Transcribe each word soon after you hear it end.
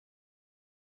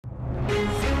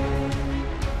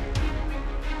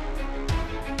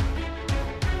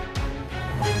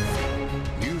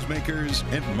makers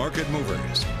and market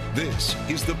movers. This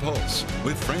is The Pulse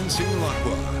with Francine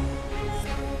Lacqua.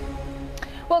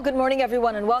 Well, good morning,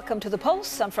 everyone, and welcome to The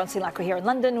Pulse. I'm Francine Lacqua here in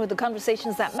London with the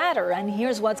conversations that matter. And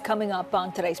here's what's coming up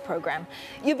on today's program.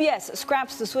 UBS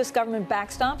scraps the Swiss government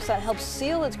backstops that helps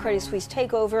seal its Credit Suisse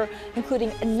takeover,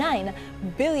 including a 9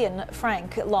 billion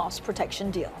franc loss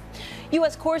protection deal.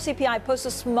 U.S. core CPI posts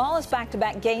the smallest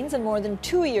back-to-back gains in more than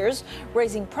 2 years,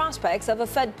 raising prospects of a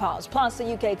Fed pause. Plus,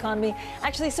 the UK economy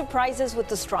actually surprises with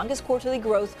the strongest quarterly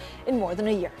growth in more than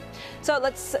a year. So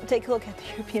let's take a look at the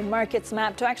European markets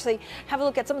map to actually have a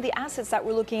look at some of the assets that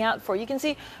we're looking out for. You can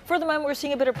see for the moment we're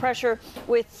seeing a bit of pressure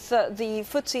with the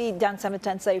FTSE down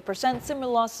 0.7%,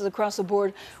 similar losses across the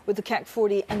board with the CAC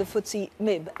 40 and the FTSE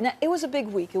MIB. Now, it was a big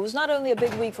week. It was not only a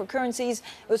big week for currencies,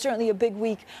 it was certainly a big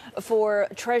week for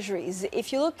treasuries.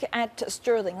 If you look at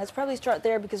sterling, let's probably start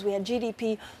there because we had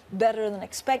GDP better than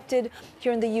expected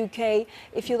here in the UK.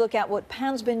 If you look at what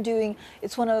pound's been doing,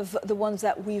 it's one of the ones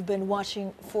that we've been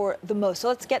watching for the most. So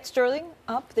let's get sterling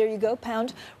up. There you go.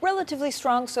 Pound relatively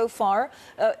strong so far.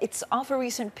 It's off a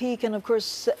recent peak. And of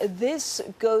course, this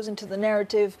goes into the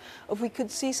narrative of we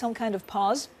could see some kind of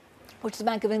pause, which the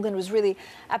Bank of England was really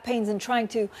at pains in trying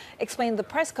to explain at the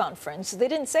press conference. They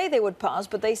didn't say they would pause,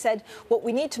 but they said what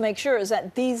we need to make sure is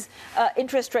that these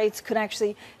interest rates could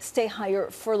actually stay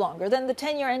higher for longer. Then the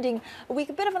 10-year ending a week,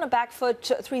 a bit of on a back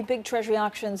foot, 3 big Treasury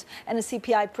auctions and a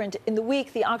CPI print in the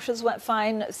week. The auctions went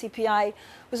fine. CPI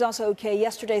was also okay.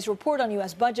 Yesterday's report on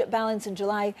U.S. budget balance in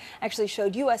July actually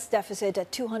showed U.S. deficit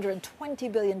at $220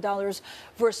 billion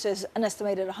versus an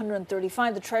estimated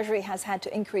 $135. The Treasury has had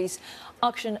to increase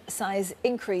auction size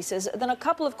increases. Then a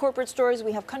couple of corporate stories.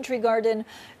 We have Country Garden.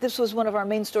 This was one of our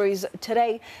main stories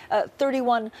today.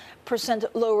 31%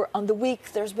 lower on the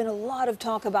week. There's been a lot of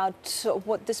talk about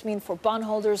what this means for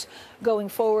bondholders going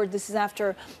forward. This is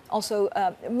after also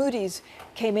Moody's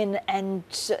came in and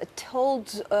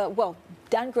told,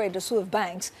 downgraded a slew of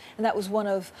banks, and that was one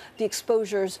of the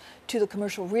exposures to the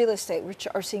commercial real estate, which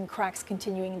are seeing cracks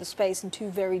continuing in the space in 2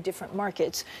 very different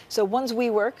markets. So one's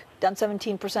WeWork, down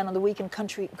 17% on the week, in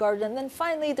Country Garden. And then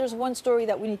finally, there's one story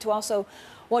that we need to also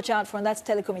watch out for, and that's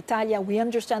Telecom Italia. We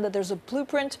understand that there's a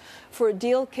blueprint for a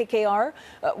deal. KKR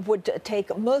would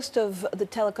take most of the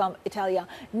Telecom Italia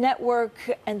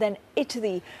network, and then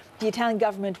Italy, the Italian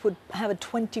government, would have a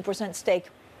 20% stake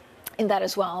in that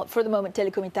as well. For the moment,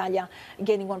 Telecom Italia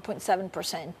gaining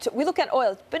 1.7%. We look at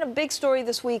oil. It's been a big story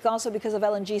this week also because of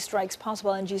LNG strikes,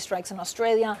 possible LNG strikes in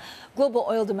Australia. Global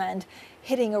oil demand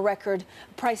hitting a record.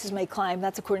 Prices may climb.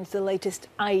 That's according to the latest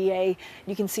IEA.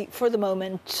 You can see for the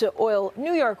moment, oil,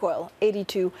 New York oil,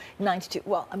 82.92.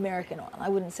 Well, American oil. I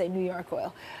wouldn't say New York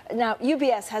oil. Now,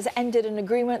 UBS has ended an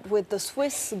agreement with the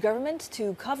Swiss government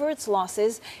to cover its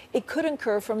losses it could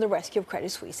incur from the rescue of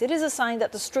Credit Suisse. It is a sign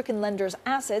that the stricken lender's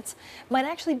assets might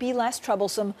actually be less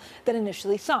troublesome than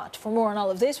initially thought. For more on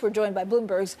all of this, we're joined by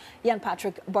Bloomberg's Jan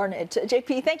Patrick Barnett.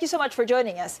 JP, thank you so much for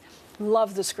joining us.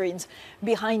 Love the screens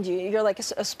behind you. You're like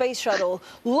a space shuttle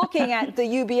looking at the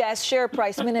UBS share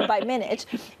price minute by minute.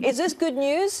 Is this good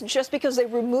news just because they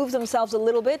removed themselves a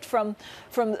little bit from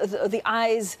the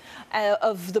eyes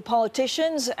of the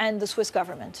politicians and the Swiss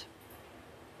government?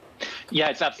 Yeah,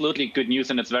 it's absolutely good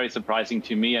news, and it's very surprising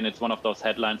to me. And it's one of those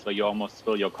headlines where you almost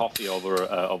spill your coffee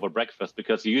over breakfast,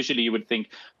 because usually you would think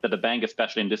that the bank,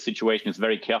 especially in this situation, is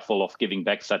very careful of giving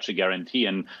back such a guarantee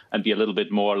and be a little bit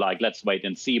more like, let's wait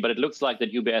and see. But it looks like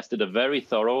that UBS did a very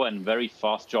thorough and very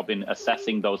fast job in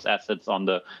assessing those assets on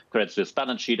the Credit Suisse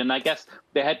balance sheet. And I guess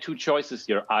they had 2 choices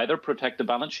here: either protect the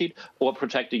balance sheet or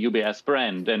protect the UBS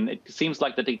brand. And it seems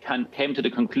like that they came to the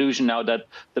conclusion now that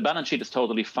the balance sheet is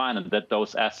totally fine and that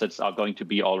those assets are going to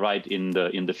be all right in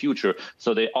the future.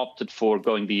 So they opted for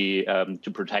going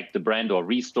to protect the brand or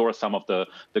restore some of the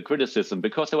criticism,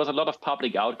 because there was a lot of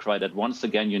public outcry that once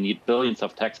again you need billions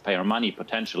of taxpayer money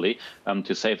potentially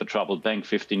to save a troubled bank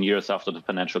 15 years after the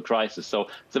financial crisis. So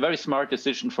it's a very smart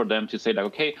decision for them to say, like,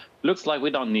 okay, looks like we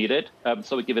don't need it,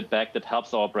 so we give it back. That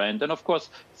helps our brand, and of course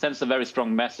sends a very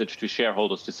strong message to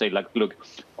shareholders to say, like, look,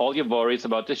 all your worries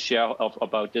about this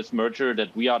about this merger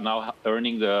that we are now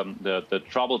earning the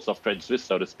troubles of Credit Suisse,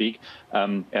 so to speak,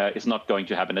 is not going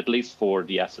to happen, at least for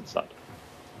the asset side.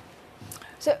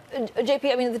 So,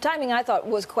 JP, I mean, the timing I thought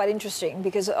was quite interesting,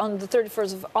 because on the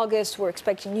 31st of August, we're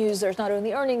expecting news. There's not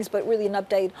only earnings, but really an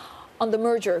update on the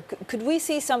merger. Could we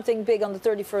see something big on the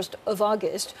 31st of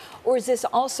August? Or is this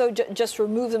also just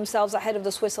remove themselves ahead of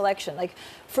the Swiss election? Like,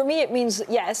 for me, it means,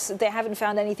 yes, they haven't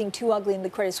found anything too ugly in the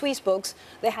Credit Suisse books.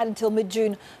 They had until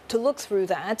mid-June to look through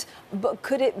that. But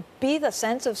could it be the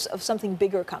sense of something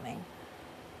bigger coming?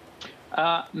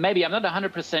 Maybe. I'm not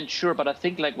 100% sure, but I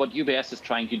think like what UBS is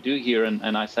trying to do here,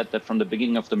 and I said that from the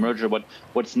beginning of the merger,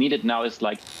 what's needed now is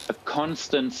like a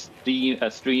constant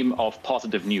stream of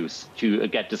positive news to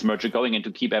get this merger going and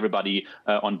to keep everybody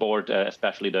on board,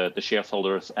 especially the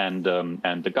shareholders and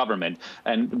the government.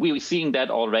 And we were seeing that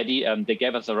already. They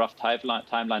gave us a rough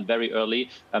timeline very early.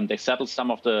 They settled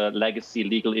some of the legacy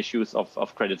legal issues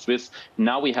of Credit Suisse.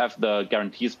 Now we have the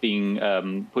guarantees being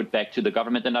put back to the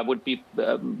government, and I would be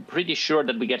pretty sure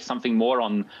that we get something more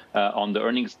on the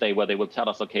earnings day where they will tell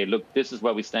us, okay, look, this is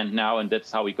where we stand now, and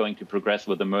that's how we're going to progress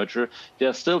with the merger.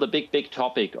 There's still the big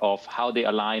topic of how they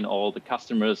align all the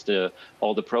customers,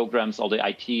 all the programs, all the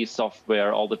IT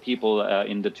software, all the people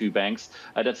in the two banks.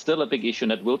 That's still a big issue,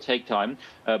 and that will take time.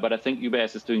 But I think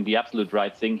UBS is doing the absolute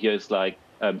right thing here. Is like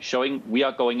showing we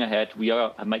are going ahead, we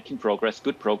are making progress,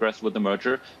 good progress with the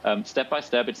merger, step by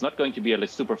step. It's not going to be a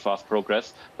super fast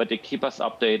progress, but they keep us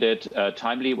updated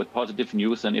timely with positive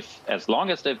news. And as long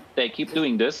as they keep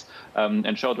doing this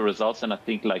and show the results, then I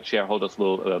think like shareholders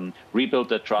will rebuild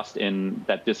their trust in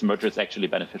that this merger is actually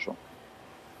beneficial.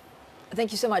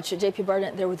 Thank you so much. JP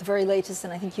Barnett there with the very latest,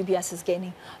 and I think UBS is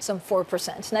gaining some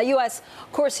 4%. Now, U.S.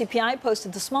 core CPI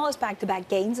posted the smallest back-to-back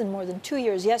gains in more than 2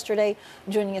 years yesterday.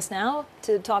 Joining us now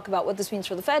to talk about what this means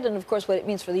for the Fed and, of course, what it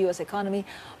means for the U.S. economy,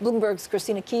 Bloomberg's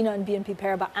Christina Kina and BNP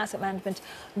Paribas Asset Management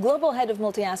Global Head of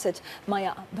Multi-Asset,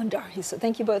 Maya Bhandari. So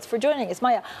thank you both for joining us.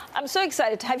 Maya, I'm so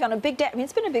excited to have you on a big day. I mean,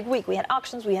 it's been a big week. We had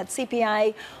auctions, we had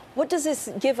CPI. What does this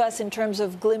give us in terms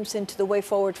of glimpse into the way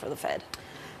forward for the Fed?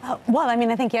 Well, I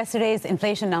mean, I think yesterday's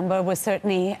inflation number was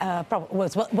certainly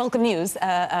welcome news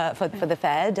for the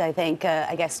Fed. I think,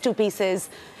 I guess, two pieces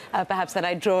perhaps that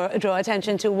I draw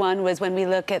attention to. One was when we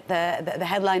look at the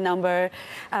headline number,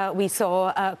 we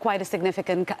saw quite a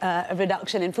significant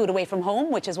reduction in food away from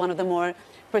home, which is one of the more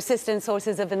persistent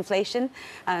sources of inflation.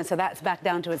 So that's back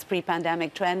down to its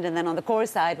pre-pandemic trend. And then on the core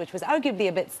side, which was arguably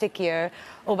a bit stickier,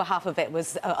 over half of it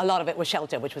was, a lot of it was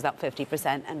shelter, which was up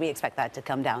 50%, and we expect that to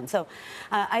come down. So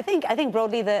I think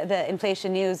broadly the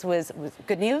inflation news was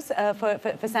good news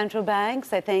for central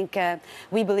banks. I think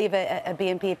we believe at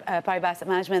BNP Paribas Asset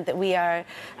Management that we are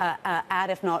at,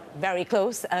 if not very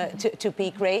close, to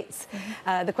peak rates.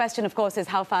 The question, of course, is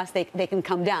how fast they can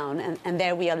come down, and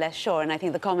there we are less sure. And I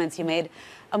think the comments you made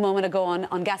a moment ago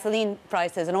on gasoline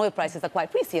prices and oil prices are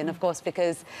quite prescient, of course,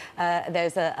 because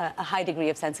there's a high degree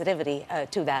of sensitivity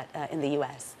to that in the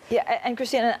U.S. Yeah, and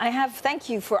Christina, thank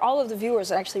you for all of the viewers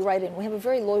that actually write in. We have a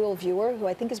very loyal viewer who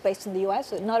I think is based in the U.S.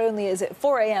 So not only is it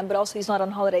 4 a.m., but also he's not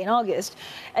on holiday in August.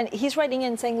 And he's writing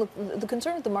in saying, look, the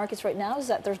concern with the markets right now is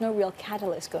that there's no real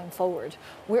catalyst going forward.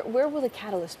 Where will the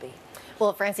catalyst be?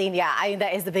 Well, Francine, yeah, I mean,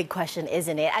 that is the big question,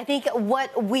 isn't it? I think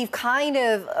what we've kind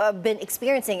of been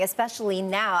experiencing, especially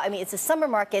now, I mean, it's the summer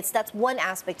markets. That's one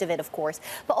aspect of it, of course.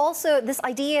 But also this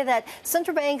idea that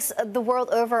central banks the world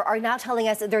over are now telling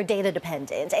us that they're data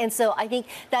dependent. And so I think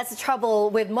that's the trouble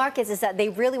with markets, is that they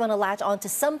really want to latch onto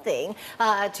something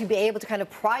to be able to kind of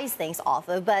price things off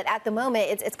of. But at the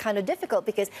moment, it's kind of difficult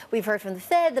because we've heard from the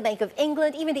Fed, the Bank of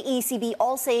England, even the ECB,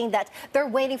 all saying that they're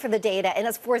waiting for the data, and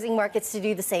that's forcing markets to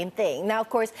do the same thing. Now, of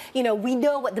course, you know, we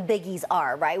know what the biggies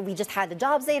are, right? We just had the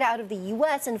jobs data out of the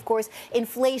U.S. and, of course,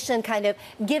 inflation kind of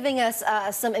giving us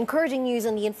some encouraging news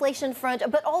on the inflation front,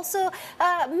 but also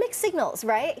mixed signals,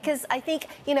 right? Because I think,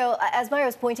 you know, as Maya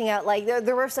was pointing out, like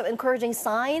there were some encouraging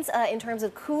signs in terms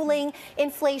of cooling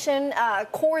inflation.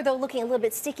 Core, though, looking a little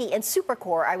bit sticky, and super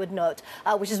core, I would note,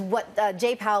 which is what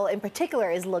Jay Powell in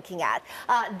particular is looking at.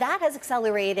 That has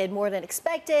accelerated more than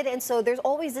expected, and so there's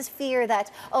always this fear that,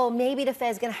 oh, maybe the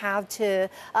Fed's going to have to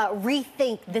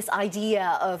rethink this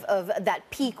idea of that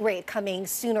peak rate coming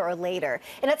sooner or later.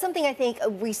 And that's something I think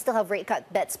we still have rate cut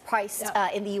that's priced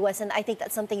in the U.S. And I think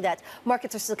that's something that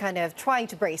markets are still kind of trying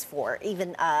to brace for,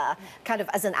 even kind of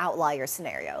as an outlier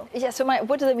scenario. Yeah, so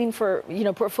what does that mean for, you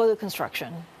know, portfolio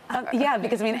construction? Yeah,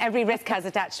 because, I mean, every risk has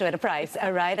attached to it a price,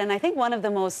 right? And I think one of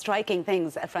the most striking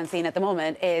things, Francine, at the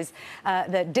moment is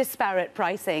the disparate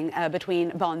pricing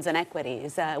between bonds and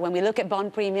equities. When we look at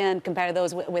bond premia and compare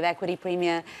those with equity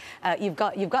premia, you've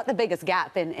got the biggest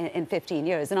gap in 15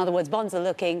 years. In other words, bonds are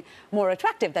looking more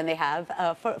attractive than they have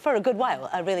for a good while,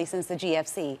 really since the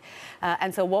GFC.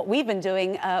 And so what we've been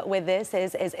doing with this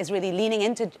is really leaning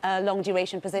into long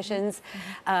duration positions,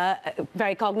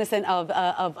 very cognizant of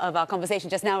our conversation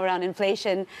just now now around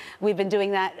inflation, we've been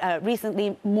doing that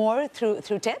recently more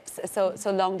through tips, so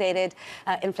long-dated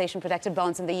inflation-protected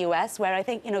bonds in the U.S., where I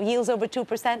think yields over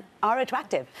 2% are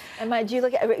attractive. And do you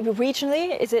look at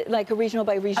regionally? Is it like a regional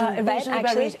by regional bet,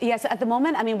 actually? Yes, at the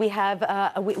moment, I mean, we have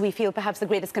we feel perhaps the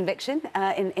greatest conviction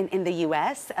in the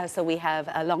U.S. So we have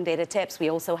long-dated tips. We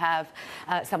also have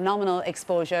some nominal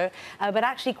exposure, but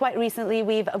actually quite recently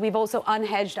we've also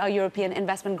unhedged our European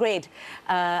investment grade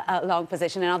long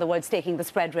position. In other words, taking the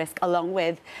spread risk along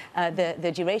with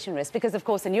the duration risk, because of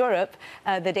course in Europe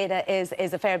the data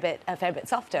is a fair bit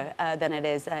softer than it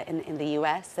is in the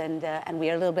U.S. and we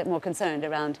are a little bit more concerned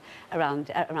around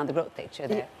the growth picture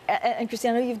there. And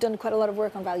Christine, I know you've done quite a lot of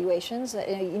work on valuations,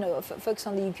 focused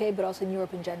on the UK, but also in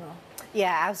Europe in general.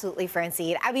 Yeah, absolutely,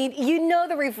 Francine. I mean, you know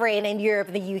the refrain in Europe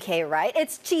and the UK, right?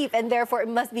 It's cheap, and therefore it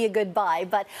must be a good buy.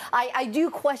 But I do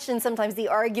question sometimes the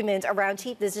argument around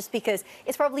cheapness, just because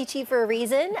it's probably cheap for a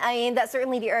reason. I mean, that's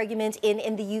certainly the argument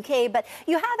in the UK. But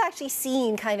you have actually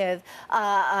seen kind of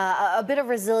a bit of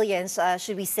resilience,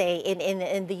 should we say,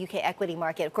 in the UK equity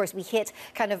market. Of course, we hit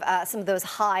kind of some of those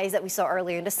highs that we saw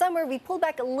earlier in the summer. We pulled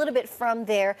back a little bit from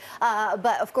there.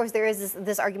 But of course, there is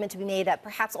this argument to be made that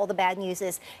perhaps all the bad news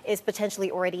is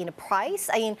potentially already in a price.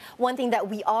 I mean, one thing that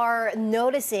we are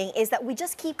noticing is that we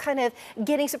just keep kind of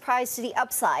getting surprised to the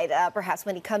upside, perhaps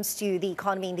when it comes to the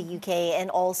economy in the UK and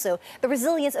also the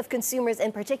resilience of consumers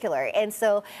in particular. And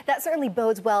so that certainly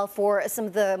bodes well for some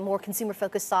of the more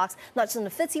consumer-focused stocks, not just on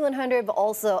the FTSE 100, but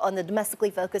also on the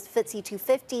domestically focused FTSE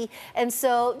 250. And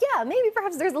so, yeah, maybe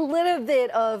perhaps there's a little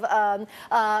bit of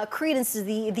credence to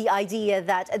the idea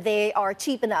that they are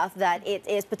cheap enough that it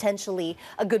is potentially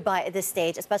a good buy at this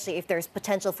stage, especially if there's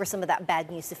potential for some of that bad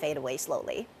news to fade away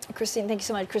slowly. Christine, thank you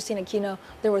so much. Christine Aquino,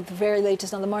 there were the very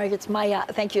latest on the markets. Maya,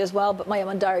 thank you as well. But Maya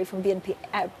Bhandari from BNP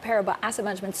Paribas Asset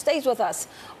Management stays with us.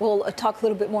 We'll talk a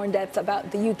little bit more in depth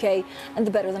about the UK and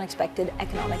the better than expected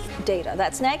economic data.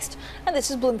 That's next. And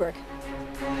this is Bloomberg.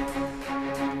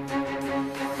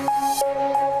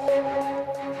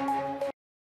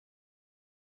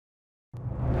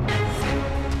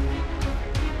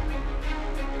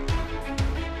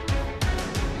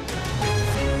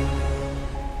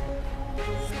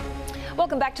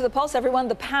 Welcome back to the Pulse, everyone.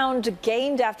 The pound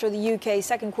gained after the UK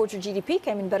second quarter GDP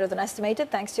came in better than estimated,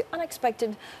 thanks to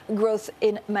unexpected growth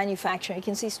in manufacturing. You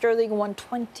can see sterling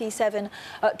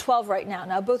 127.12 right now.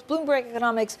 Now, both Bloomberg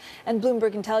Economics and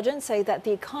Bloomberg Intelligence say that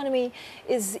the economy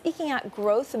is eking out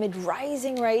growth amid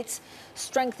rising rates,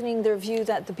 strengthening their view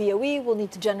that the BOE will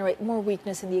need to generate more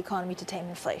weakness in the economy to tame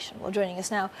inflation. Well, joining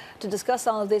us now to discuss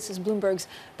all of this is Bloomberg's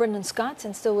Brendan Scott,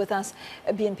 and still with us,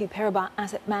 BNP Paribas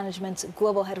Asset Management's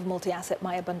Global Head of Multi-Asset,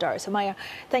 Maya Bhandari. So Maya,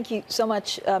 thank you so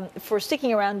much for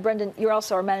sticking around. Brendan, you're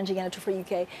also our managing editor for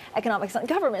UK Economics and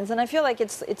Governments, and I feel like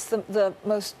it's the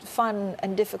most fun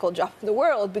and difficult job in the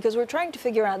world, because we're trying to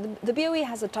figure out the BOE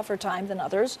has a tougher time than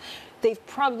others. They've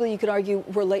probably, you could argue,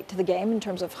 were late to the game in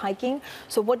terms of hiking.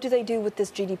 So what do they do with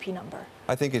this GDP number?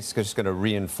 I think it's just going to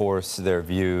reinforce their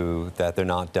view that they're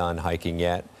not done hiking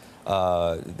yet.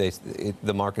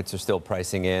 The markets are still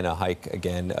pricing in a hike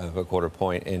again of a quarter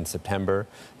point in September.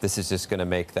 This is just going to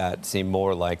make that seem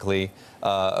more likely.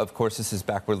 Of course, this is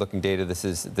backward-looking data.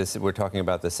 We're talking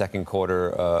about the second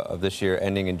quarter of this year,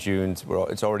 ending in June.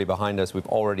 It's already behind us. We've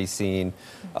already seen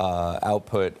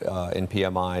output in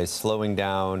PMIs slowing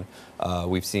down.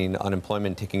 We've seen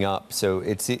unemployment ticking up. So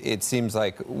it seems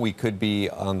like we could be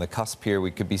on the cusp here.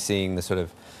 We could be seeing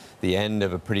the end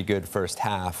of a pretty good first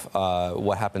half.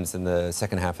 What happens in the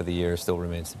second half of the year still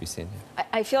remains to be seen.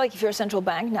 I feel like if you're a central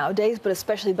bank nowadays, but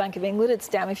especially Bank of England, it's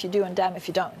damn if you do and damn if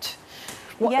you don't.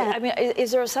 Yeah. I mean,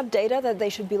 is there a sub-data that they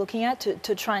should be looking at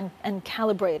to try and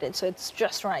calibrate it so it's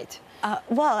just right?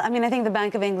 Well, I mean, I think the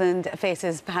Bank of England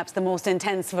faces perhaps the most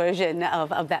intense version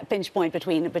of that pinch point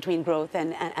between growth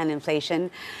and inflation.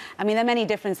 I mean, there are many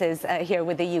differences here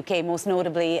with the UK, most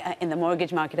notably in the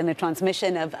mortgage market and the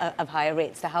transmission of higher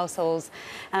rates to households.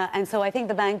 And so I think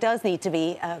the bank does need to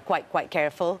be quite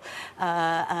careful.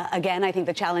 Again, I think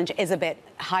the challenge is a bit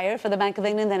higher for the Bank of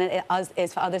England than it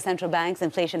is for other central banks.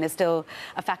 Inflation is still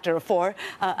a factor of 4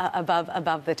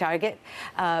 above the target.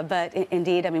 But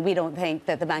indeed, I mean, we don't think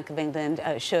that the Bank of England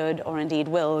should or indeed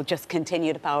will just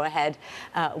continue to power ahead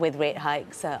with rate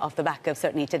hikes off the back of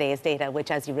certainly today's data,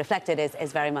 which, as you reflected,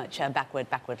 is very much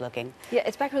backward looking. Yeah,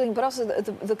 it's backward looking, but also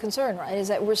the concern, right, is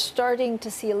that we're starting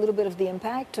to see a little bit of the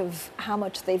impact of how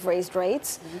much they've raised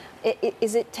rates. Mm-hmm.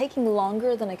 Is it taking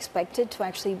longer than expected to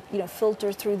actually,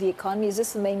 filter through the economy? Is this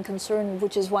this the main concern,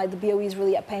 which is why the BOE is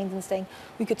really at pains and saying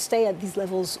we could stay at these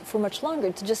levels for much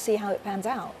longer to just see how it pans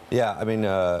out? Yeah, I mean,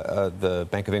 the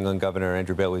Bank of England Governor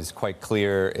Andrew Bailey was quite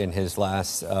clear in his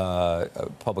last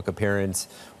public appearance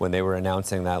when they were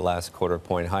announcing that last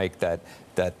quarter-point hike that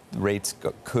rates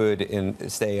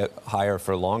could stay higher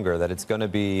for longer, that it's going to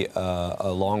be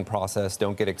a long process.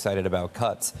 Don't get excited about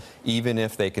cuts. Even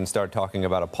if they can start talking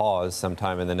about a pause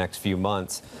sometime in the next few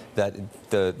months, that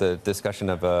the discussion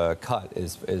of a cut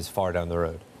is far down the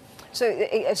road.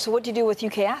 So what do you do with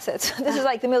UK assets? This is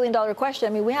like the million-dollar question. I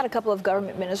mean, we had a couple of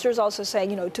government ministers also saying,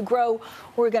 you know, to grow,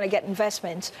 we're going to get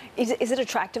investments. Is it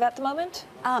attractive at the moment?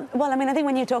 Well, I mean, I think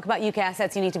when you talk about UK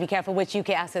assets, you need to be careful which UK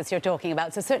assets you're talking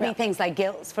about. So certainly things like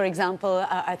gilts, for example,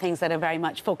 are things that are very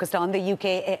much focused on the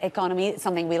UK economy. It's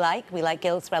something we like. We like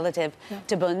gilts relative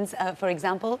to bunds, for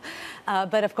example.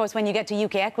 But of course, when you get to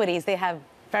UK equities, they have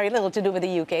very little to do with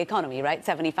the UK economy, right?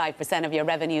 75% of your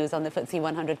revenues on the FTSE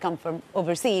 100 come from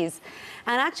overseas.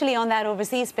 And actually on that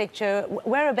overseas picture,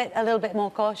 we're a little bit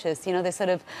more cautious. You know, this sort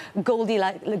of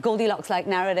Goldilocks-like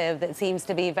narrative that seems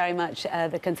to be very much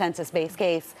the consensus-based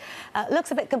case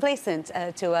looks a bit complacent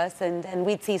to us, and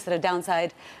we'd see sort of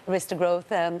downside risk to growth,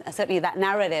 certainly that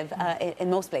narrative in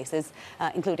most places,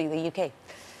 including the UK.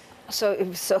 So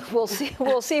we'll see.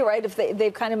 We'll see, right? If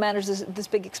they've kind of managed this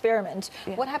big experiment,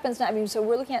 what happens now? I mean, so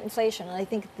we're looking at inflation, and I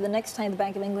think the next time the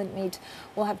Bank of England meet,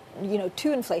 we'll have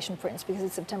 2 inflation prints because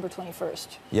it's September 21st.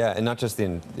 Yeah, and not just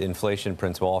the inflation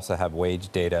prints. We'll also have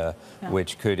wage data,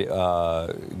 which could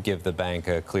give the bank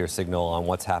a clear signal on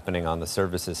what's happening on the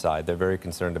services side. They're very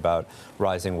concerned about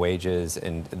rising wages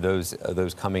and those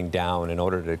coming down in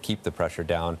order to keep the pressure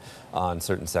down on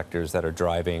certain sectors that are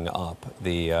driving up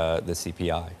the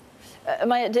CPI.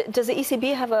 Maya, does the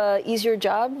ECB have an easier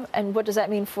job, and what does that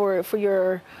mean for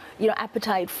your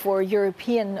appetite for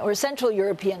European or Central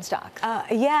European stocks?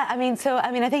 Yeah,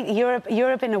 I think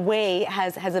Europe in a way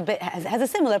has a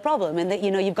similar problem in that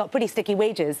you've got pretty sticky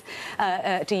wages,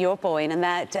 to your point, and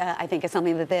that I think is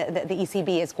something that the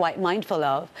ECB is quite mindful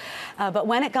of. But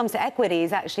when it comes to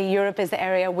equities, actually Europe is the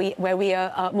area where we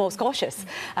are most cautious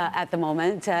at the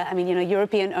moment.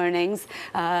 European earnings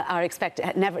are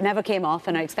expected never came off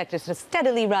and are expected to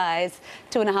steadily rise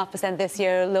 2.5% this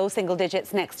year, low single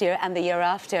digits next year and the year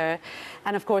after.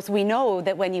 And of course, we know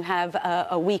that when you have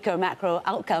a weaker macro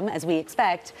outcome, as we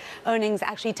expect, earnings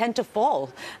actually tend to fall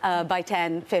by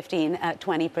 10, 15,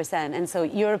 20%. And so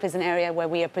Europe is an area where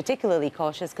we are particularly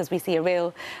cautious because we see a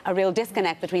real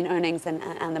disconnect between earnings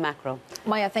and the macro.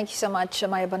 Maya, thank you so much.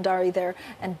 Maya Bhandari there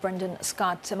and Brendan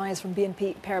Scott. Maya's from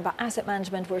BNP Paribas Asset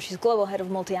Management, where she's global head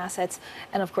of multi-assets.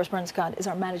 And of course, Brendan Scott is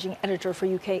our managing editor for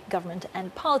UK government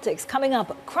and politics. Coming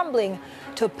up, crumbling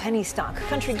to a penny stock.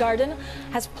 Country Garden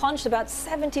has plunged about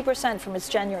 70% from its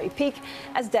January peak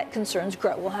as debt concerns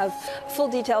grow. We'll have full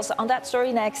details on that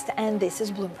story next, and this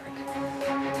is Bloomberg.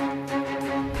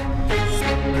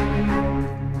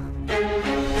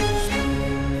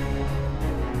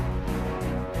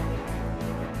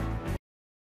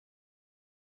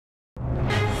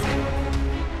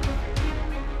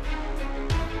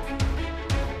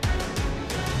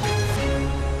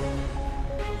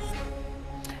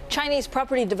 Chinese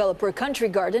property developer Country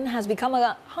Garden has become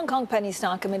a Hong Kong penny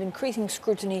stock amid increasing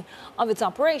scrutiny of its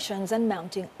operations and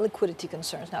mounting liquidity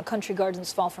concerns. Now, Country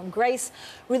Garden's fall from grace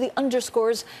really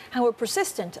underscores how a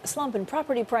persistent slump in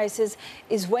property prices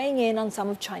is weighing in on some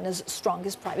of China's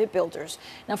strongest private builders.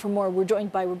 Now, for more, we're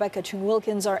joined by Rebecca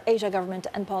Chung-Wilkins, our Asia government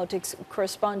and politics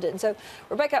correspondent. So,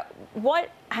 Rebecca,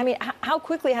 how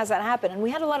quickly has that happened? And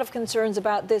we had a lot of concerns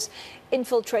about this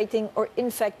infiltrating or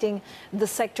infecting the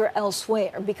sector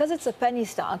elsewhere. Because it's a penny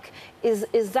stock,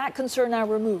 is that concern now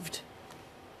removed?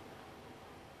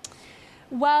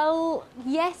 Well,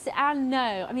 yes and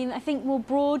no. I think more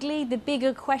broadly, the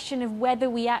bigger question of whether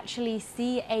we actually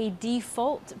see a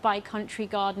default by Country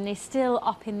Garden is still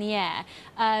up in the air.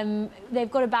 They've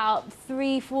got about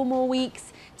 3-4 more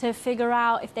weeks to figure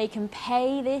out if they can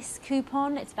pay this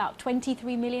coupon. It's about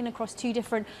 23 million across 2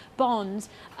 different bonds.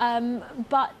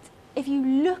 But if you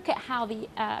look at how the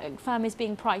firm is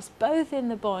being priced, both in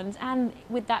the bonds and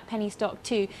with that penny stock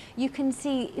too, you can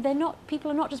see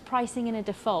people are not just pricing in a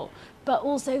default, but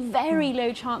also very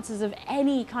low chances of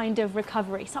any kind of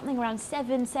recovery. Something around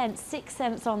 7 cents, 6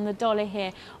 cents on the dollar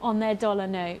here on their dollar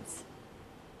notes.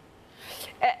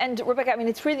 And Rebecca,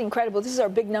 it's really incredible. This is our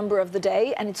big number of the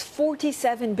day, and it's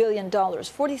 $47 billion.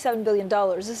 $47 billion.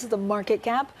 This is the market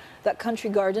cap that Country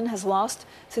Garden has lost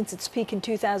since its peak in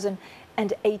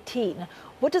 2018.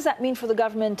 What does that mean for the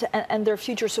government and their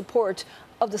future support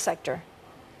of the sector?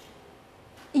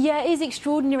 Yeah, it is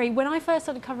extraordinary. When I first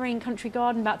started covering Country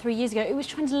Garden about 3 years ago, it was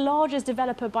China's largest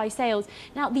developer by sales.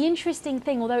 Now, the interesting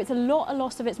thing, although it's a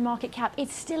loss of its market cap,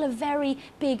 it's still a very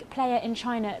big player in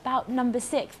China, about number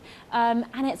 6. And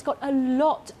it's got a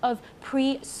lot of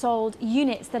pre-sold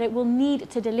units that it will need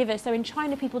to deliver. So in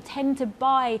China, people tend to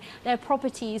buy their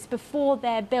properties before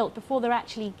they're built, before they're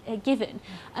actually given.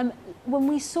 When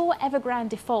we saw Evergrande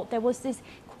default, there was this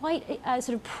quite a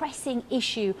sort of pressing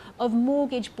issue of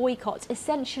mortgage boycotts.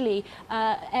 Essentially,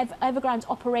 Evergrande's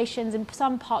operations in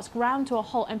some parts ground to a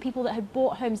halt, and people that had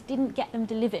bought homes didn't get them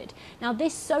delivered. Now,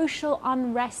 this social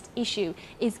unrest issue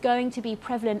is going to be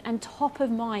prevalent and top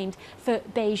of mind for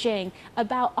Beijing.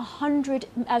 About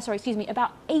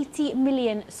 80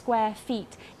 million square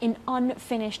feet in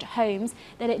unfinished homes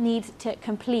that it needs to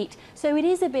complete. So it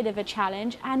is a bit of a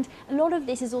challenge, and a lot of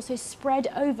this is also spread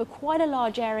over quite a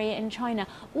large area in China.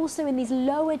 Also in these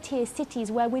lower tier cities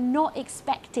where we're not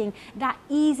expecting that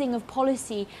easing of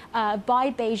policy by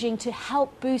Beijing to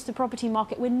help boost the property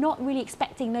market. We're not really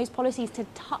expecting those policies to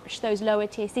touch those lower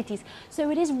tier cities. So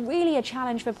it is really a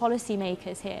challenge for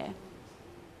policymakers here.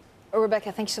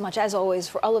 Rebecca, thank you so much, as always,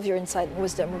 for all of your insight and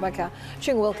wisdom. Rebecca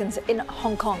Chung-Wilkins in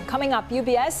Hong Kong. Coming up,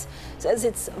 UBS says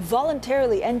it's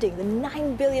voluntarily ending the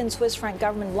 9 billion Swiss franc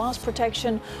government loss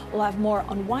protection. We'll have more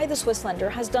on why the Swiss lender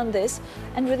has done this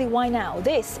and really why now.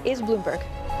 This is Bloomberg.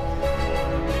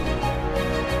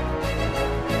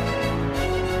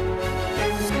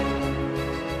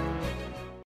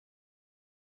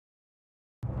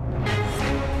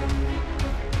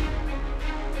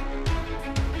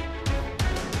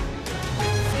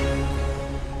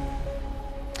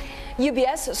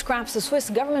 UBS scraps the Swiss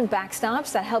government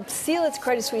backstops that helped seal its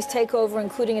Credit Suisse takeover,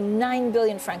 including a 9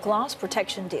 billion franc loss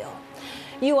protection deal.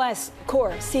 U.S.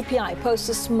 core CPI posts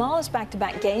the smallest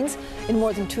back-to-back gains in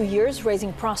more than 2 years,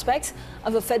 raising prospects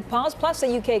of a Fed pause, plus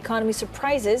the UK economy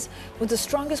surprises with the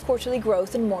strongest quarterly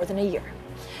growth in more than a year.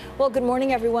 Well, good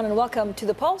morning, everyone, and welcome to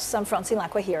The Pulse. I'm Francine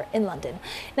Lacqua here in London.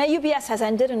 Now, UBS has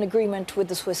ended an agreement with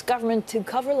the Swiss government to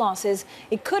cover losses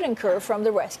it could incur from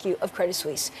the rescue of Credit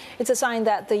Suisse. It's a sign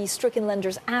that the stricken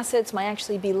lender's assets might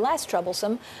actually be less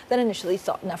troublesome than initially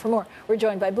thought. Now, for more, we're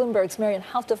joined by Bloomberg's Marion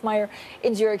Halftermeyer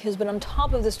in Zurich, who's been on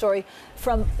top of the story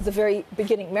from the very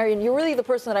beginning. Marion, you're really the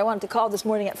person that I wanted to call this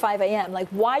morning at 5 a.m. Like,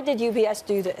 why did UBS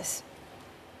do this?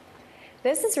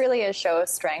 This is really a show of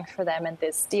strength for them in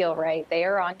this deal, right? They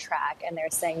are on track and they're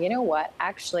saying, you know what,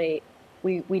 actually,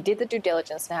 we did the due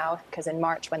diligence now, because in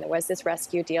March when there was this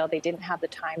rescue deal, they didn't have the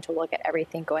time to look at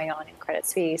everything going on in Credit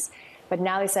Suisse. But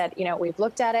now they said, you know, we've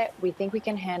looked at it, we think we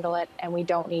can handle it, and we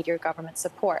don't need your government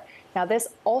support. Now, this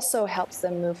also helps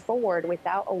them move forward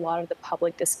without a lot of the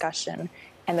public discussion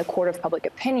and the court of public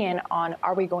opinion on,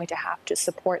 are we going to have to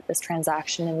support this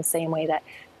transaction in the same way that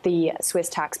the Swiss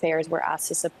taxpayers were asked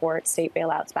to support state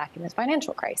bailouts back in this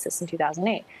financial crisis in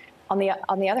 2008. On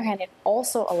the other hand, it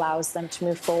also allows them to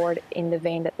move forward in the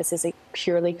vein that this is a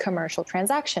purely commercial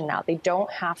transaction now. They don't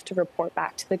have to report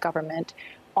back to the government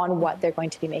on what they're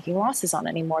going to be making losses on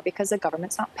anymore, because the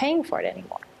government's not paying for it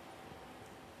anymore.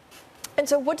 And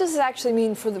so what does this actually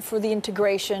mean for the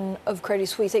integration of Credit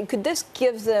Suisse? Could this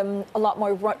give them a lot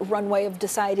more runway of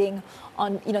deciding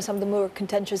on, you know, some of the more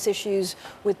contentious issues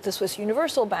with the Swiss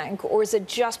Universal Bank, or is it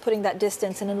just putting that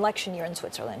distance in an election year in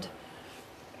Switzerland?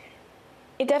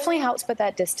 It definitely helps put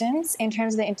that distance. In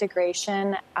terms of the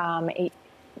integration,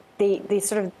 they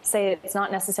sort of say it's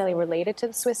not necessarily related to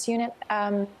the Swiss unit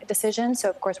decision. So,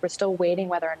 of course, we're still waiting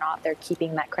whether or not they're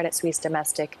keeping that Credit Suisse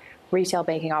domestic retail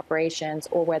banking operations,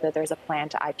 or whether there's a plan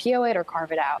to IPO it or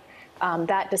carve it out.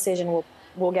 That decision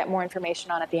we'll get more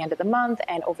information on at the end of the month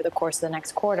and over the course of the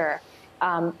next quarter.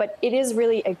 But it is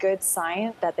really a good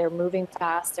sign that they're moving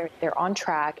fast, they're on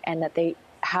track, and that they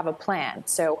have a plan.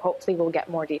 So hopefully we'll get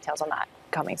more details on that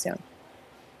coming soon.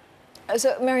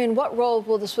 So, Marion, what role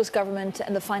will the Swiss government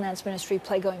and the finance ministry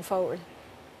play going forward?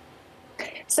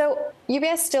 So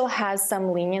UBS still has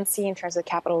some leniency in terms of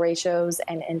capital ratios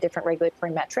and different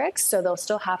regulatory metrics. So they'll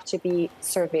still have to be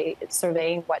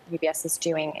surveying what UBS is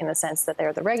doing, in the sense that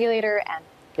they're the regulator, and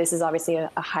this is obviously a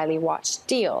highly watched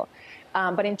deal.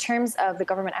 But in terms of the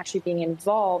government actually being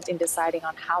involved in deciding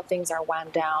on how things are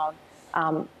wound down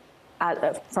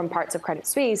from parts of Credit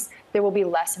Suisse, there will be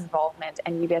less involvement,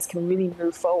 and UBS can really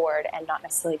move forward and not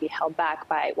necessarily be held back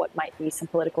by what might be some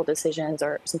political decisions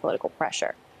or some political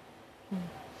pressure.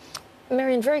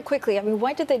 Marion, very quickly, I mean,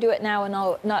 why did they do it now and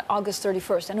not August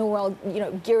 31st? I know we're all,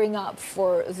 gearing up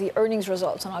for the earnings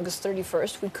results on August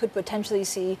 31st. We could potentially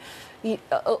see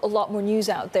a lot more news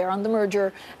out there on the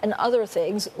merger and other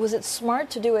things. Was it smart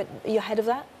to do it ahead of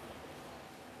that?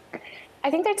 I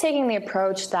think they're taking the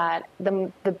approach that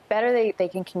the better they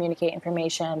can communicate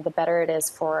information, the better it is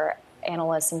for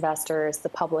analysts, investors, the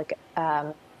public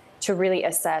to really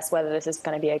assess whether this is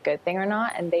going to be a good thing or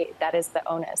not. And that is the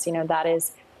onus. That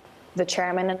is the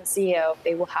chairman and the CEO.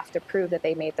 They will have to prove that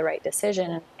they made the right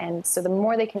decision. And so the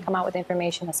more they can come out with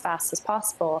information as fast as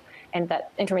possible, and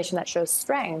that information that shows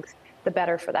strength, the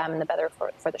better for them and the better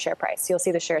for the share price. You'll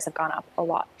see the shares have gone up a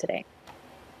lot today.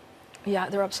 Yeah,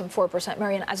 they're up some 4%.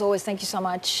 Marion, as always, thank you so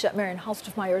much. Marion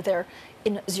Halstermeyer there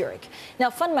in Zurich.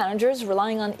 Now, fund managers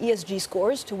relying on ESG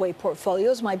scores to weigh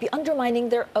portfolios might be undermining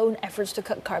their own efforts to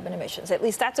cut carbon emissions. At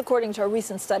least that's according to a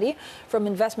recent study from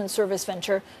investment service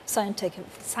venture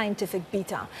Scientific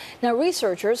Beta. Now,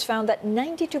 researchers found that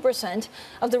 92%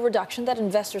 of the reduction that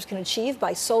investors can achieve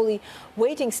by solely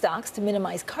weighting stocks to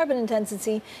minimize carbon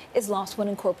intensity is lost when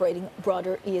incorporating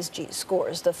broader ESG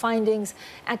scores. The findings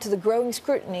add to the growing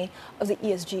scrutiny of the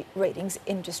ESG ratings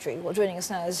industry. Well, joining us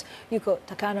now is Yuko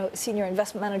Takano, Senior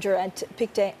Investment Manager at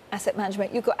Pictet Asset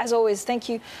Management. Yuko, as always, thank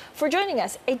you for joining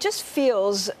us. It just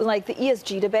feels like the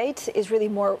ESG debate is really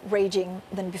more raging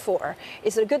than before.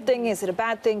 Is it a good thing? Is it a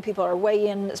bad thing? People are weighing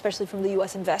in, especially from the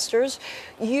U.S. investors.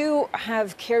 You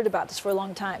have cared about this for a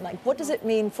long time. Like, what does it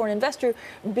mean for an investor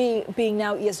being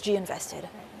now ESG invested?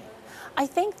 I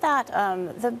think that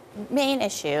the main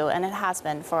issue, and it has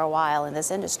been for a while in this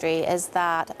industry, is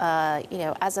that,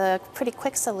 as a pretty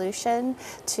quick solution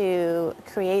to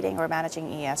creating or managing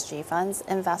ESG funds,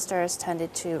 investors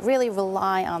tended to really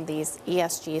rely on these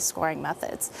ESG scoring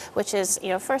methods, which is,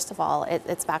 first of all,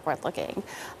 it's backward looking.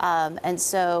 And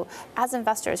so as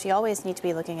investors, you always need to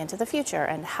be looking into the future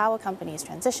and how a company is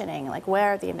transitioning, like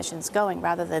where are the emissions going,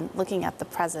 rather than looking at the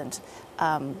present.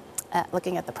 And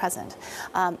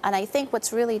I think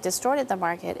what's really distorted the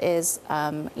market is,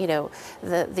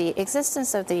 the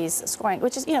existence of these scoring,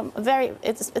 which is,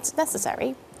 it's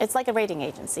necessary. It's like a rating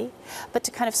agency, but to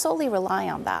kind of solely rely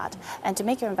on that and to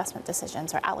make your investment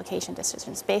decisions or allocation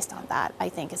decisions based on that, I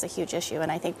think is a huge issue.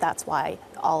 And I think that's why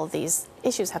all of these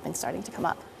issues have been starting to come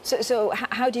up. So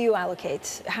how do you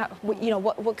allocate?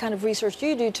 What kind of research do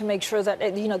you do to make sure that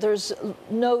there's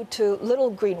no to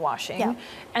little greenwashing,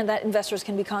 and that investors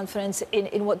can be confident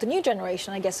in what the new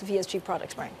generation, I guess, of ESG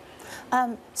products bring?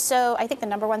 So I think the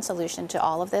number one solution to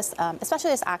all of this,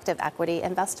 especially as active equity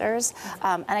investors,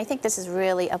 and I think this is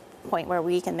really a point where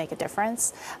we can make a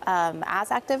difference as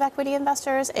active equity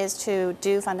investors, is to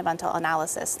do fundamental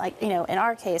analysis. Like, in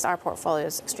our case, our portfolio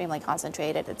is extremely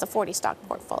concentrated. It's a 40 stock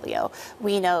portfolio.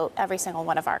 We know every single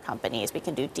one of our companies. We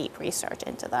can do deep research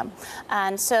into them.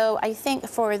 And so I think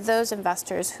for those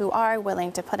investors who are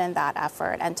willing to put in that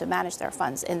effort and to manage their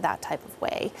funds in that type of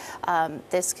way,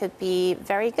 this could be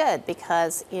very good,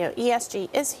 because ESG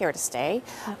is here to stay.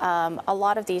 A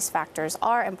lot of these factors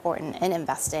are important in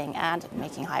investing and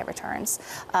making high returns.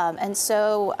 And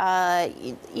so,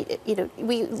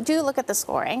 we do look at the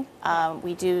scoring.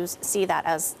 We do see that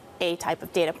as a type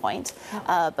of data point,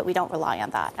 but we don't rely on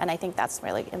that. And I think that's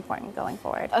really important going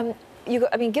forward.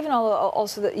 Given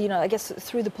also that, I guess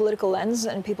through the political lens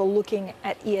and people looking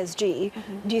at ESG,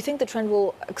 do you think the trend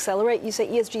will accelerate? You say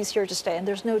ESG is here to stay, and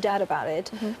there's no doubt about it,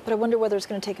 but I wonder whether it's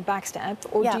going to take a back step,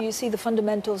 or do you see the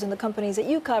fundamentals in the companies that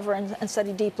you cover and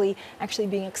study deeply actually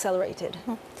being accelerated?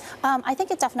 I think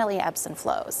it definitely ebbs and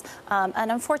flows.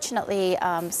 And unfortunately,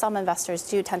 some investors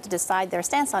do tend to decide their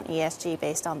stance on ESG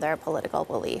based on their political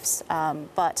beliefs.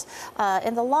 But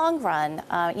in the long run,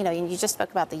 you just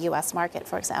spoke about the U.S. market,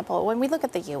 for example. When we look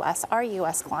at the U.S., our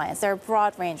U.S. clients, they're a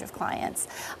broad range of clients.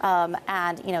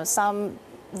 And, some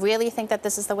really think that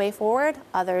this is the way forward,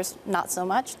 others not so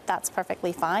much. That's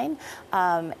perfectly fine.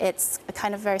 It's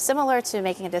kind of very similar to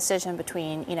making a decision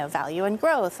between, value and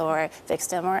growth, or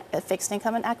fixed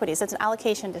income and equities. It's an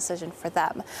allocation decision for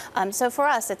them. So for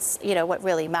us, it's, what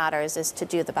really matters is to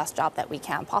do the best job that we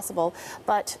can possible.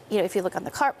 But, if you look on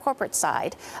the corporate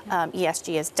side,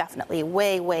 ESG is definitely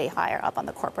way, way higher up on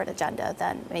the corporate agenda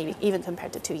than maybe even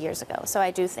compared to 2 years ago. So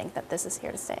I do think that this is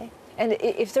here to stay. And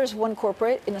if there's one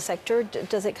corporate in a sector,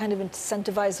 does it kind of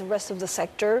incentivize the rest of the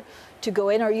sector to go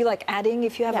in? Are you like adding,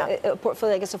 if you have a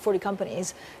portfolio, I guess, of 40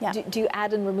 companies, do you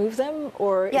add and remove them,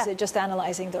 or is it just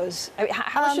analyzing those?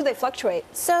 How much do they fluctuate?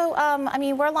 So,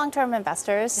 we're long-term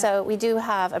investors, so we do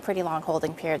have a pretty long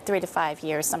holding period, 3 to 5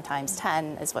 years, sometimes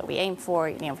 10 is what we aim for,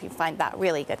 if you find that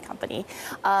really good company.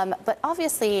 But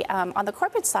obviously, on the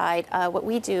corporate side, what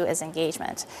we do is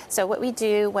engagement. So what we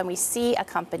do when we see a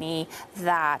company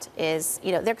that is,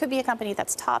 there could be a company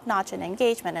that's top-notch and engaged,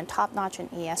 engagement and top-notch in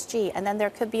ESG, and then there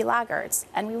could be laggards.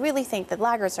 And we really think that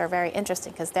laggards are very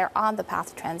interesting because they're on the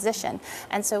path to transition.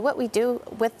 And so what we do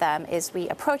with them is we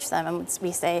approach them and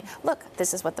we say, look,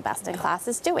 this is what the best in class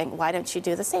is doing. Why don't you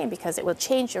do the same? Because it will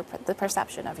change the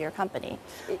perception of your company.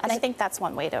 And I think that's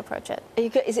one way to approach it.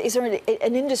 Is there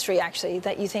an industry actually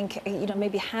that you think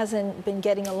maybe hasn't been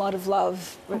getting a lot of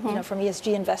love from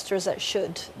ESG investors that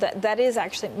should, that is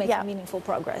actually making meaningful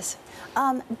progress?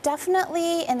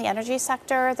 Definitely in the energy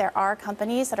sector, there are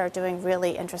companies that are doing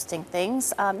really interesting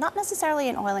things. Not necessarily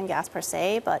in oil and gas per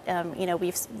se, but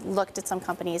we've looked at some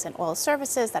companies in oil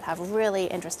services that have really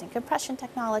interesting compression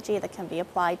technology that can be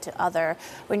applied to other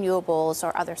renewables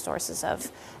or other sources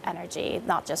of energy,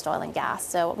 not just oil and gas.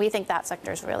 So we think that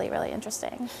sector is really, really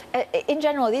interesting. In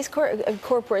general, these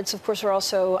corporates, of course, are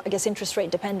also, I guess, interest rate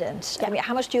dependent. I mean,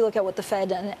 how much do you look at what the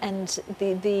Fed and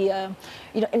the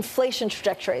inflation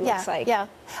trajectory looks like? Yeah.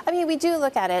 I mean, we do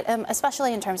look at it,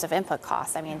 especially in terms of input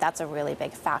costs. I mean, that's a really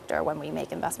big factor when we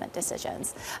make investment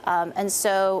decisions. And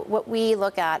so what we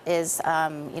look at is,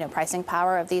 pricing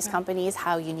power of these companies,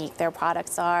 how unique their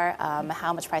products are,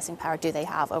 how much pricing power do they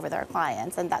have over their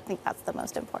clients, and I think that's the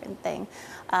most important thing.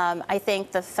 I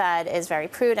think the Fed is very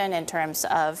prudent in terms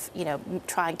of,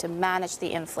 trying to manage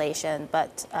the inflation,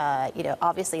 but,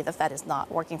 obviously the Fed is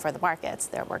not working for the markets.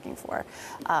 They're working for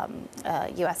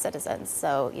U.S. citizens,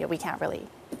 so, we can't really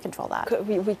control that.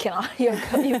 We cannot.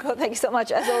 Yuko, thank you so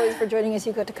much, as always, for joining us.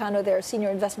 Yuko Takano, their Senior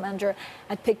Investment Manager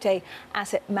at Pictet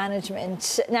Asset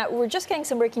Management. Now, we're just getting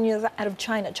some breaking news out of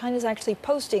China. China's actually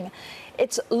posting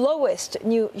its lowest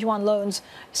new yuan loans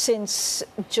since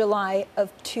July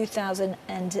of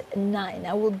 2009.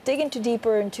 Now, we'll dig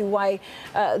deeper into why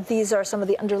these are some of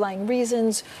the underlying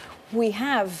reasons. We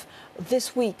have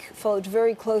this week followed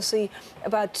very closely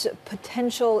about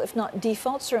potential, if not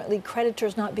default, certainly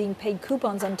creditors not being paid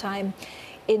coupons on time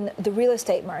in the real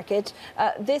estate market.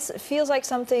 This feels like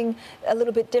something a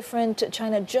little bit different.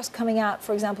 China just coming out,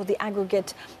 for example, the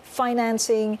aggregate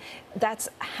financing, that's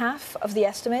half of the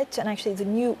estimate, and actually the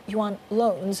new yuan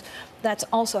loans, that's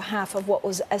also half of what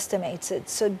was estimated.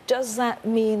 So does that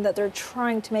mean that they're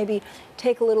trying to maybe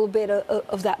take a little bit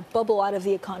of that bubble out of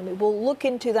the economy? We'll look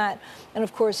into that, and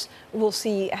of course, we'll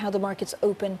see how the markets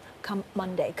open come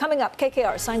Monday. Coming up,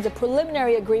 KKR signs a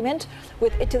preliminary agreement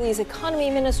with Italy's economy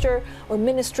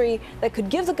ministry that could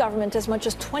give the government as much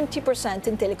as 20%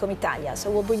 in Telecom Italia. So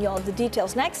we'll bring you all of the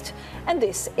details next, and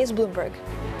this is Bloomberg.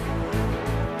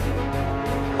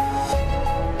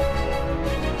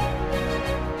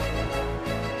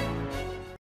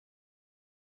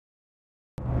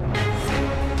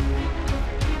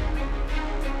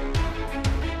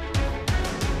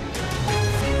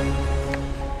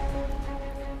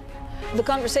 The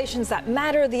conversations that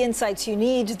matter, the insights you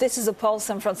need. This is a Pulse.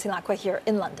 I'm Francine Lacqua here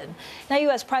in London. Now,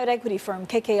 U.S. private equity firm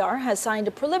KKR has signed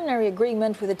a preliminary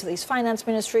agreement with Italy's finance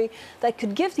ministry that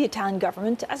could give the Italian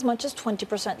government as much as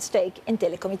 20% stake in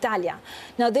Telecom Italia.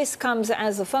 Now, this comes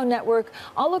as the phone network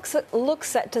all looks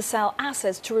set to sell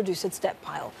assets to reduce its debt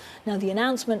pile. Now, the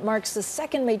announcement marks the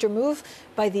second major move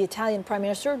by the Italian Prime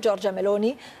Minister, Giorgia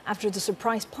Meloni, after the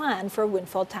surprise plan for a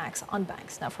windfall tax on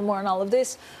banks. Now, for more on all of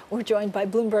this, we're joined by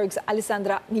Bloomberg's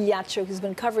Alessandra Migliaccio, who's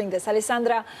been covering this.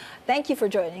 Alessandra, thank you for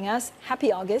joining us.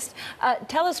 Happy August.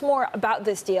 Tell us more about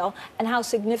this deal and how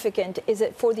significant is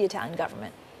it for the Italian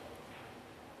government?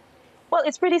 Well,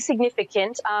 it's pretty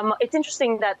significant. It's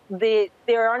interesting that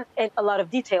there aren't a lot of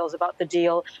details about the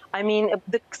deal. I mean,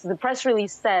 the press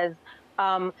release says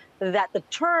that the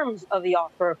terms of the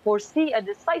offer foresee a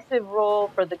decisive role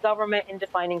for the government in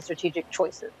defining strategic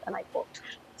choices, and I quote.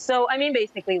 So, I mean,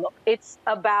 basically, look, it's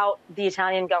about the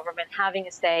Italian government having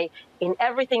a say in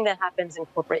everything that happens in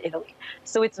corporate Italy.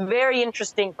 So it's very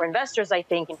interesting for investors, I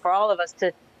think, and for all of us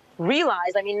to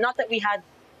realize, I mean, not that we had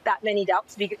that many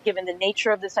doubts given the nature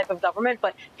of this type of government,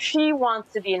 but she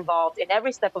wants to be involved in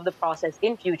every step of the process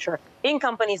in future in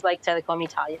companies like Telecom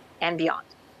Italia and beyond.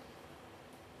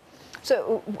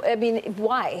 So, I mean,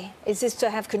 why? Is this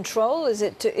to have control? Is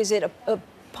it a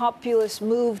populist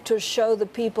move to show the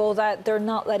people that they're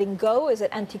not letting go? Is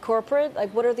it anti-corporate?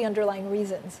 Like, what are the underlying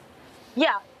reasons?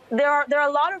 Yeah, there are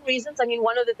a lot of reasons. I mean,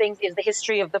 one of the things is the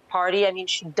history of the party. I mean,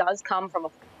 she does come from a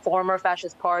former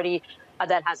fascist party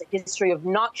that has a history of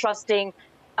not trusting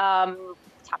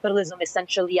capitalism,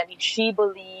 essentially. I mean, she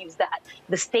believes that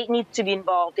the state needs to be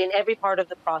involved in every part of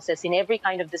the process, in every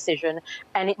kind of decision,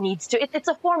 and it needs to. It's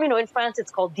a form, in France,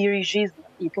 it's called dirigisme.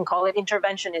 You can call it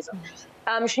interventionism.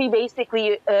 She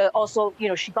basically also,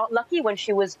 she got lucky when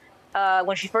she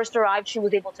first arrived. She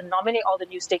was able to nominate all the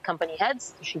new state company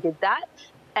heads. She did that,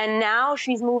 and now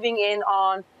she's moving in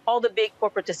on all the big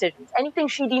corporate decisions. Anything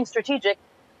she deems strategic,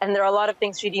 And there are a lot of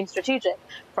things she deems strategic,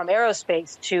 from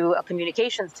aerospace to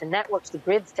communications to networks to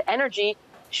grids to energy.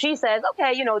 She says,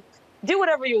 okay, do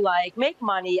whatever you like, make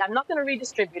money. I'm not going to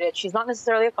redistribute it. She's not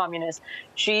necessarily a communist.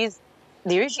 She's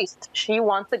the registe. She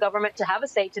wants the government to have a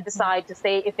say, to decide, to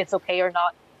say if it's okay or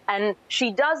not. And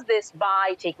she does this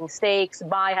by taking stakes,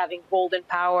 by having golden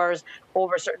powers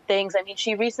over certain things. I mean,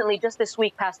 she recently, just this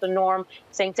week, passed a norm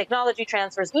saying technology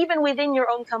transfers, even within your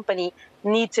own company,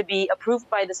 need to be approved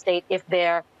by the state if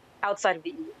they're outside of the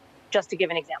EU, just to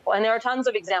give an example. And there are tons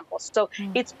of examples. So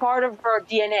it's part of her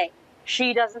DNA.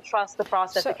 She doesn't trust the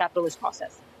process, the capitalist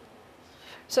process.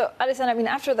 So, Alessandra, I mean,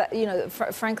 after that,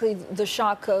 frankly, the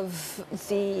shock of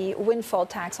the windfall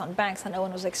tax on banks that no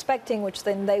one was expecting, which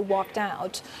then they walked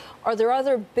out, are there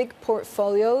other big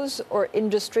portfolios or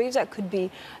industries that could be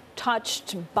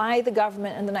touched by the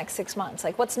government in the next 6 months?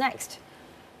 Like, what's next?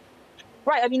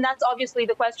 Right. I mean, that's obviously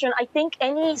the question. I think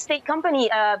any state company,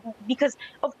 because,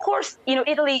 of course,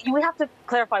 Italy, we have to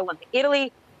clarify one thing.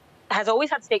 Italy has always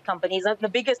had state companies. The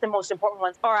biggest and most important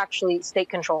ones are actually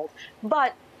state-controlled.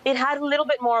 But it had a little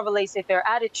bit more of a laissez-faire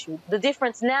attitude. The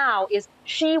difference now is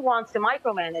she wants to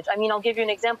micromanage. I mean, I'll give you an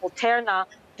example. Terna,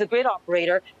 the grid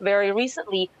operator, very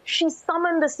recently, she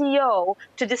summoned the CEO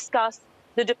to discuss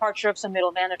the departure of some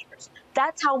middle managers.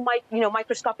 That's how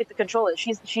microscopic the control is.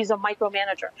 She's a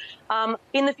micromanager.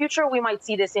 In the future, we might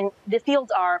see this in the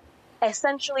fields are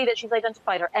essentially that she's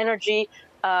identified are energy,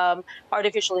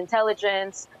 artificial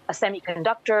intelligence,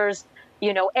 semiconductors,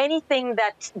 anything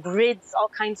that grids, all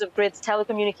kinds of grids,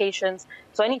 telecommunications.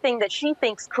 So anything that she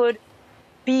thinks could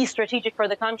be strategic for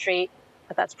the country,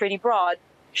 but that's pretty broad,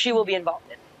 she will be involved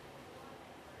in.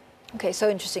 Okay, so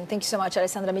interesting. Thank you so much,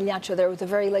 Alessandra Migliaccio, there with the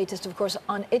very latest, of course,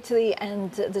 on Italy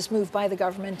and this move by the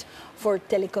government for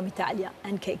Telecom Italia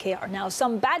and KKR. Now,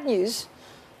 some bad news.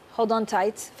 Hold on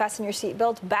tight, fasten your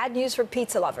seatbelt. Bad news for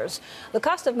pizza lovers. The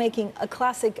cost of making a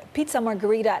classic pizza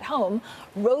margherita at home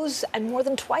rose at more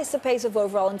than twice the pace of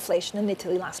overall inflation in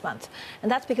Italy last month. And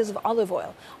that's because of olive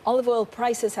oil. Olive oil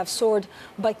prices have soared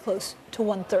by close to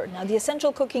 1/3. Now, the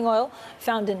essential cooking oil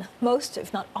found in most,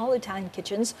 if not all, Italian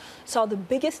kitchens saw the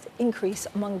biggest increase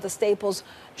among the staples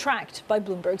tracked by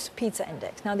Bloomberg's Pizza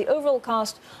Index. Now, the overall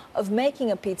cost of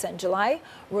making a pizza in July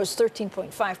rose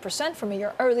 13.5% from a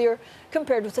year earlier,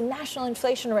 compared with a national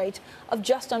inflation rate of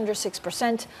just under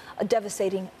 6%. A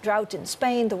devastating drought in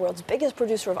Spain, the world's biggest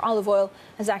producer of olive oil,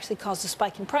 has actually caused a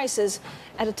spike in prices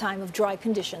at a time of dry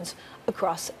conditions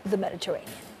across the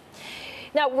Mediterranean.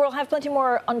 Now, we'll have plenty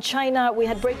more on China. We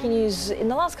had breaking news in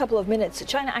the last couple of minutes.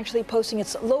 China actually posting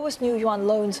its lowest new yuan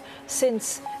loans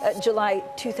since July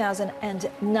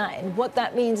 2009. What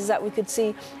that means is that we could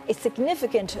see a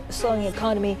significant slowing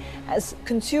economy as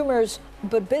consumers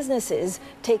but businesses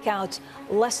take out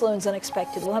less loans than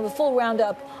expected. We'll have a full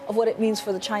roundup of what it means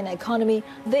for the China economy.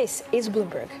 This is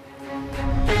Bloomberg.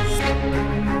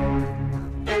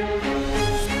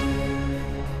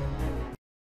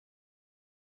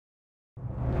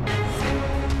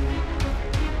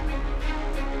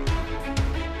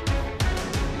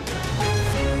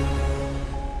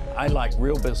 I like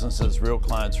real businesses, real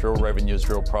clients, real revenues,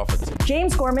 real profits.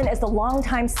 James Gorman is the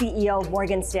longtime CEO of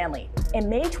Morgan Stanley. In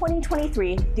May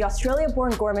 2023, the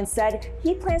Australia-born Gorman said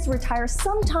he plans to retire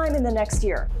sometime in the next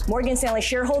year. Morgan Stanley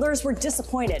shareholders were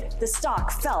disappointed. The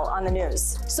stock fell on the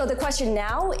news. So the question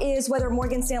now is whether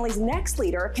Morgan Stanley's next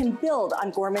leader can build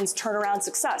on Gorman's turnaround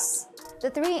success. The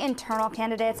three internal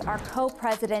candidates are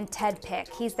co-president Ted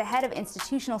Pick. He's the head of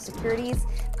institutional securities,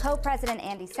 co-president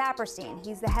Andy Saperstein.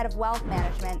 He's the head of wealth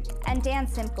management, and Dan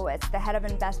Simkowitz, the head of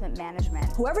investment management.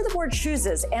 Whoever the board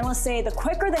chooses, analysts say the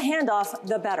quicker the handoff,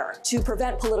 the better, to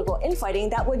prevent political infighting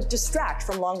that would distract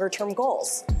from longer-term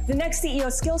goals. The next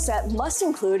CEO skill set must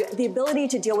include the ability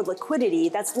to deal with liquidity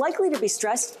that's likely to be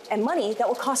stressed and money that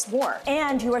will cost more.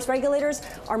 And U.S. regulators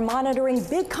are monitoring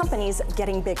big companies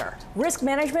getting bigger. Risk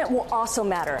management will also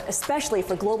matter, especially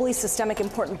for globally systemic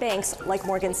important banks like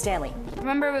Morgan Stanley.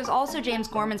 Remember, it was also James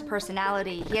Gorman's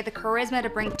personality. He had the charisma to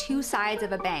bring two sides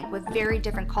of a bank with very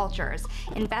different cultures,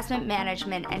 investment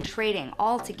management and trading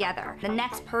all together. The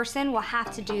next person will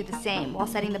have to do the same while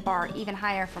setting the bar even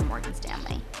higher for Morgan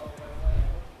Stanley.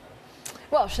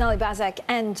 Well, Shonali Bazak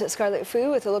and Scarlett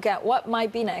Fu with a look at what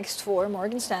might be next for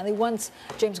Morgan Stanley once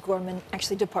James Gorman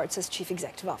actually departs as chief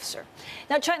executive officer.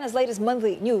 Now, China's latest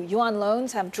monthly new yuan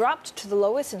loans have dropped to the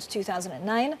lowest since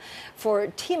 2009. For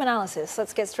team analysis,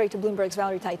 let's get straight to Bloomberg's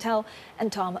Valerie Teitel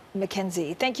and Tom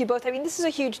McKenzie. Thank you both. I mean, this is a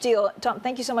huge deal. Tom,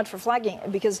 thank you so much for flagging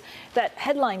it, because that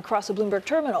headline crossed the Bloomberg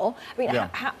terminal. I mean,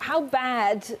 how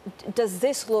bad does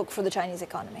this look for the Chinese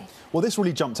economy? Well, this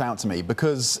really jumped out to me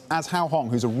because as Hao Hong,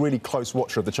 who's a really close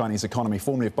watcher of the Chinese economy,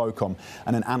 formerly of BOCOM,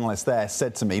 and an analyst there,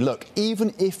 said to me, look,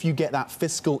 even if you get that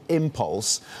fiscal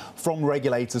impulse from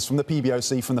regulators, from the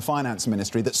PBOC, from the finance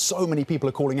ministry that so many people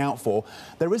are calling out for,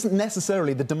 there isn't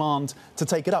necessarily the demand to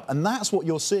take it up. And that's what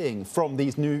you're seeing from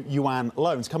these new yuan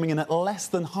loans, coming in at less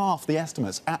than half the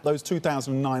estimates at those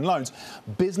 2009 loans.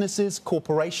 Businesses,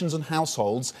 corporations and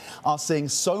households are seeing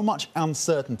so much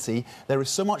uncertainty, there is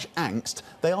so much angst,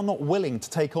 they are not willing to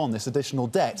take on this additional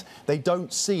debt. They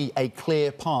don't see a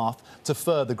clear path to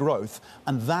further growth,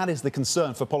 and that is the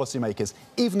concern for policymakers.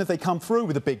 Even if they come through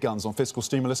with the big guns on fiscal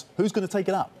stimulus, who's going to take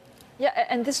it up? Yeah,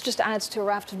 and this just adds to a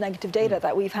raft of negative data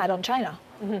that we've had on China.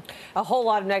 A whole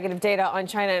lot of negative data on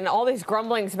China and all these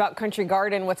grumblings about Country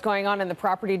Garden, what's going on in the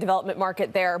property development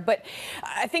market there. But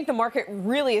I think the market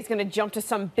really is going to jump to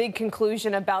some big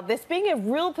conclusion about this being a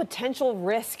real potential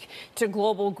risk to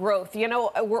global growth. You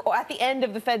know, we're at the end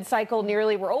of the Fed cycle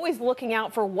nearly. We're always looking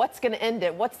out for what's going to end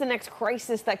it. What's the next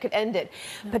crisis that could end it?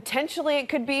 Potentially, it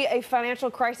could be a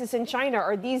financial crisis in China.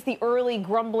 Are these the early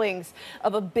grumblings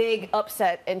of a big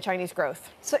upset in Chinese growth?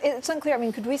 So it's unclear. I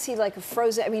mean, could we see like a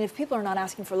frozen? I mean, if people are not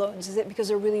asking for loans, is it because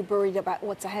they're really worried about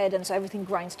what's ahead and so everything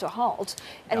grinds to a halt?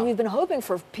 And we've been hoping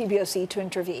for PBOC to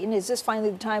intervene. Is this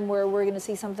finally the time where we're going to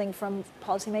see something from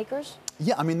policymakers?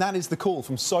 Yeah, I mean, that is the call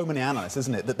from so many analysts,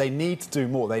 isn't it? That they need to do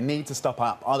more. They need to step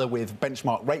up, either with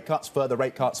benchmark rate cuts, further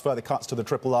cuts to the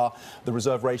RRR, the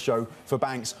reserve ratio for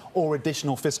banks, or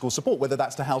additional fiscal support, whether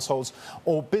that's to households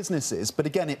or businesses. But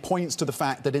again, it points to the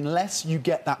fact that unless you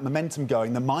get that momentum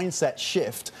going, the mindset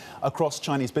shift across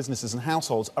Chinese businesses and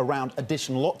households around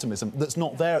additional optimism that's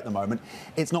not there at the moment,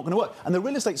 it's not going to work. And the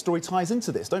real estate story ties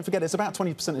into this. Don't forget, it's about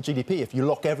 20% of GDP if you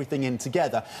lock everything in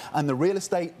together. And the real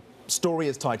estate story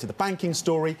is tied to the banking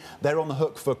story. They're on the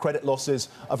hook for credit losses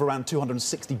of around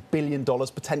 $260 billion,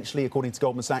 potentially, according to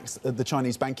Goldman Sachs, the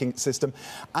Chinese banking system.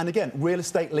 And again, real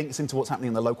estate links into what's happening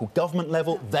in the local government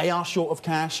level. They are short of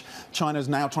cash. China's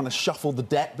now trying to shuffle the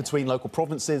debt between local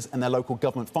provinces and their local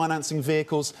government financing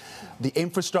vehicles. The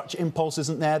infrastructure impulse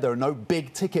isn't there. There are no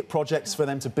big ticket projects for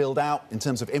them to build out in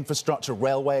terms of infrastructure,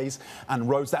 railways and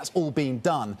roads. That's all being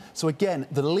done. So again,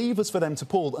 the levers for them to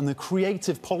pull and the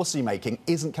creative policy making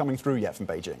isn't coming through yet from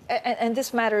Beijing. And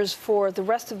this matters for the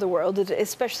rest of the world. It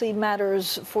especially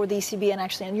matters for the ECB and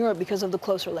actually in Europe because of the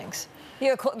closer links.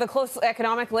 Yeah, the close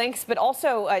economic links, but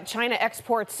also China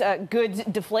exports goods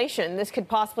deflation. This could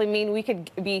possibly mean we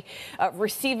could be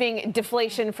receiving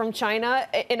deflation from China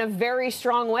in a very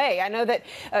strong way. I know that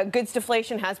goods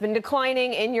deflation has been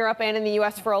declining in Europe and in the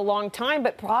U.S. for a long time,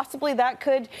 but possibly that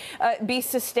could be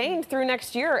sustained through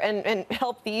next year and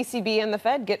help the ECB and the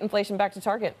Fed get inflation back to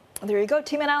target. There you go.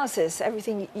 Team analysis.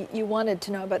 Everything you wanted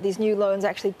to know about these new loans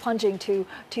actually plunging to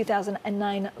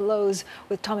 2009 lows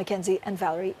with Tom McKenzie and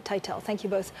Valerie Teitel. Thank you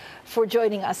both for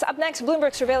joining us. Up next,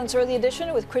 Bloomberg Surveillance Early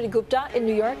Edition with Kriti Gupta in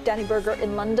New York, Danny Berger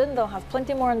in London. They'll have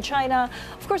plenty more on China.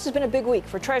 Of course, it's been a big week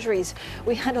for treasuries.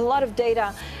 We had a lot of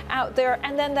data out there.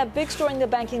 And then that big story in the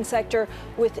banking sector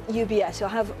with UBS. You'll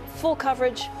have full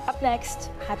coverage up next.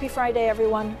 Happy Friday,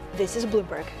 everyone. This is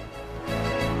Bloomberg.